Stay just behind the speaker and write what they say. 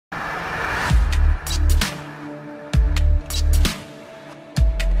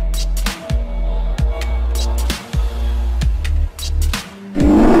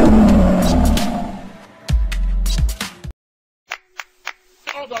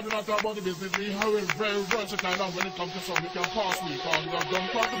Because we're not talking about the business, we have a very versatile now when it comes to something we can pass me. Because we have done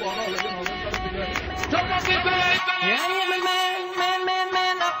quite a lot already, you know, come on, yeah, I am a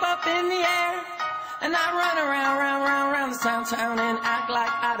man, up in the air. And I run around this town and act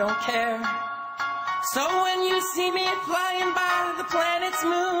like I don't care. So when you see me flying by the planet's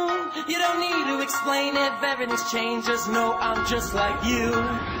moon, you don't need to explain it, if everything's changed, just know I'm just like you.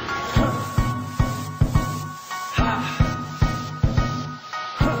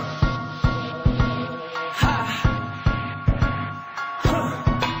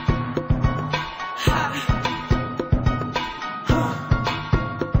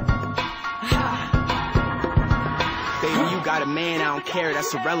 Got a man, I don't care,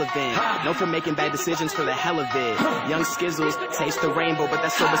 that's irrelevant. Known for making bad decisions for the hell of it. Young Skizzles, taste the rainbow, but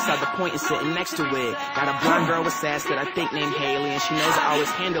that's so beside the point and sitting next to it. Got a blonde girl with sass that I think named Haley, and she knows I always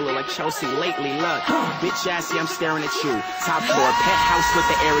handle her like Chelsea lately. Look, bitch assy, I'm staring at you. Top floor, penthouse with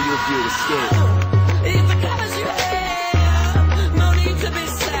the aerial view. It's skid. It's the colors you have, no need to be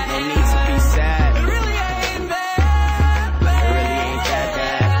sad. No need to be sad. It really ain't that bad. It really ain't that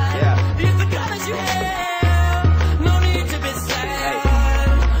bad, yeah. It's the colors you have.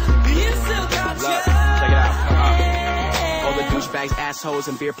 Douchebags, assholes,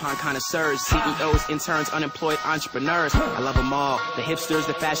 and beer pong connoisseurs, CEOs, interns, unemployed entrepreneurs. I love them all. The hipsters,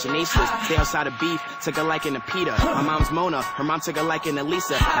 the fashionistas. Stay outside of beef, took a liking to Peter. My mom's Mona, her mom took a liking to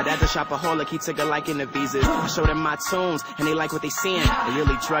Lisa. My dad's a shopaholic, he took a liking to visas. I show them my tunes, and they like what they seeing. They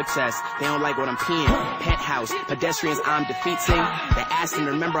really drug test, they don't like what I'm peeing. Penthouse, pedestrians I'm defeating. They asked and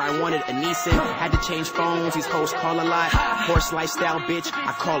remember I wanted a Nissan. Had to change phones, these hoes call a lot. Horse lifestyle, bitch,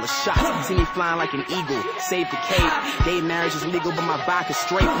 I call a shot. See me flying like an eagle, save the cape. Gay marriage is legal, but my vodka's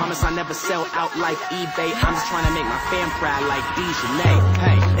straight. Promise I never sell out like eBay. I'm just trying to make my fam proud like Dejanay.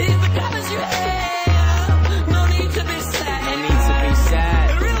 Hey, it's the colors you have, no need to be sad. No need to be sad.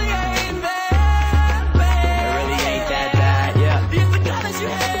 It really ain't that bad. It really ain't that bad, yeah. It's the colors you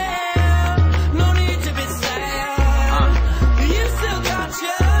have, no need to be sad. You still got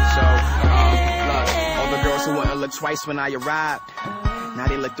your. So, look, all the girls who wouldn't look twice when I arrived, now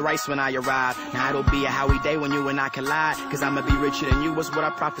they look thrice when I arrive. Now it'll be a Howie day when you and I collide. Cause I'ma be richer than you was what I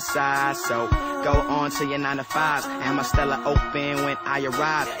prophesied. So go on to your 9 to 5s. And my Stella open when I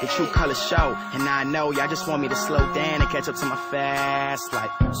arrive. The true colors show. And now I know y'all just want me to slow down and catch up to my fast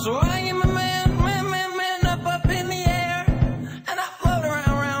life. So I am a man up in the air. And I float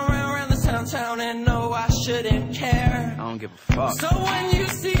around this town and know I shouldn't care. I don't give a fuck. So when you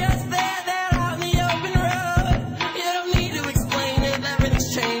see us there out in the open road, you don't need to explain it,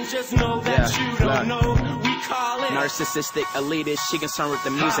 everything's changed, just know that you don't know, we call it narcissistic, elitist, she concerned with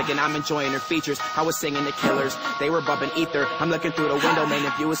the music and I'm enjoying her features. I was singing the Killers, they were bumping ether. I'm looking through the window, man,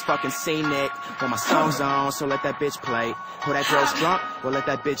 the view is fucking scenic. Well, my song's on, so let that bitch play. Oh, that girl's drunk, well, let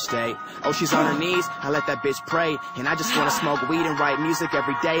that bitch stay. Oh, she's on her knees, I let that bitch pray. And I just wanna smoke weed and write music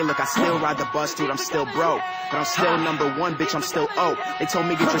every day. Look, I still ride the bus, dude, I'm still broke. But I'm still #1, bitch, I'm still O. They told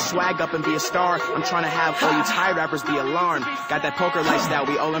me get your swag up and be a star. I'm trying to have all you Thai rappers be alarmed. Got that poker lifestyle,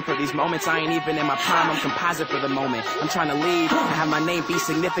 we all in for these moments. I ain't even in my prime, I'm composite for the moment. I'm trying to lead and have my name be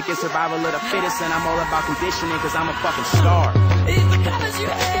significant. Survival of the fittest, and I'm all about conditioning, cause I'm a fucking star. It's the colors you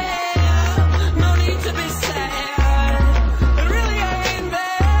have, no need to be sad. It really ain't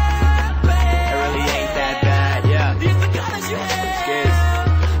that bad. It really ain't that bad, yeah. It's the colors you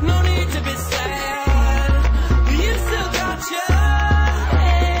have, no need to be sad. You still got your.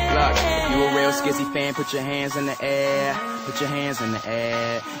 Look, you a real skizzy fan, put your hands in the air. Put your hands in the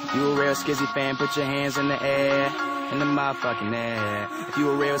air. You a real skizzy fan, put your hands in the air. In the motherfucking air. If you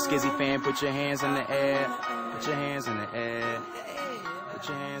a real skizzy fan, put your hands in the air. Put your hands in the air. Put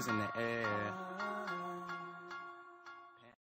your hands in the air.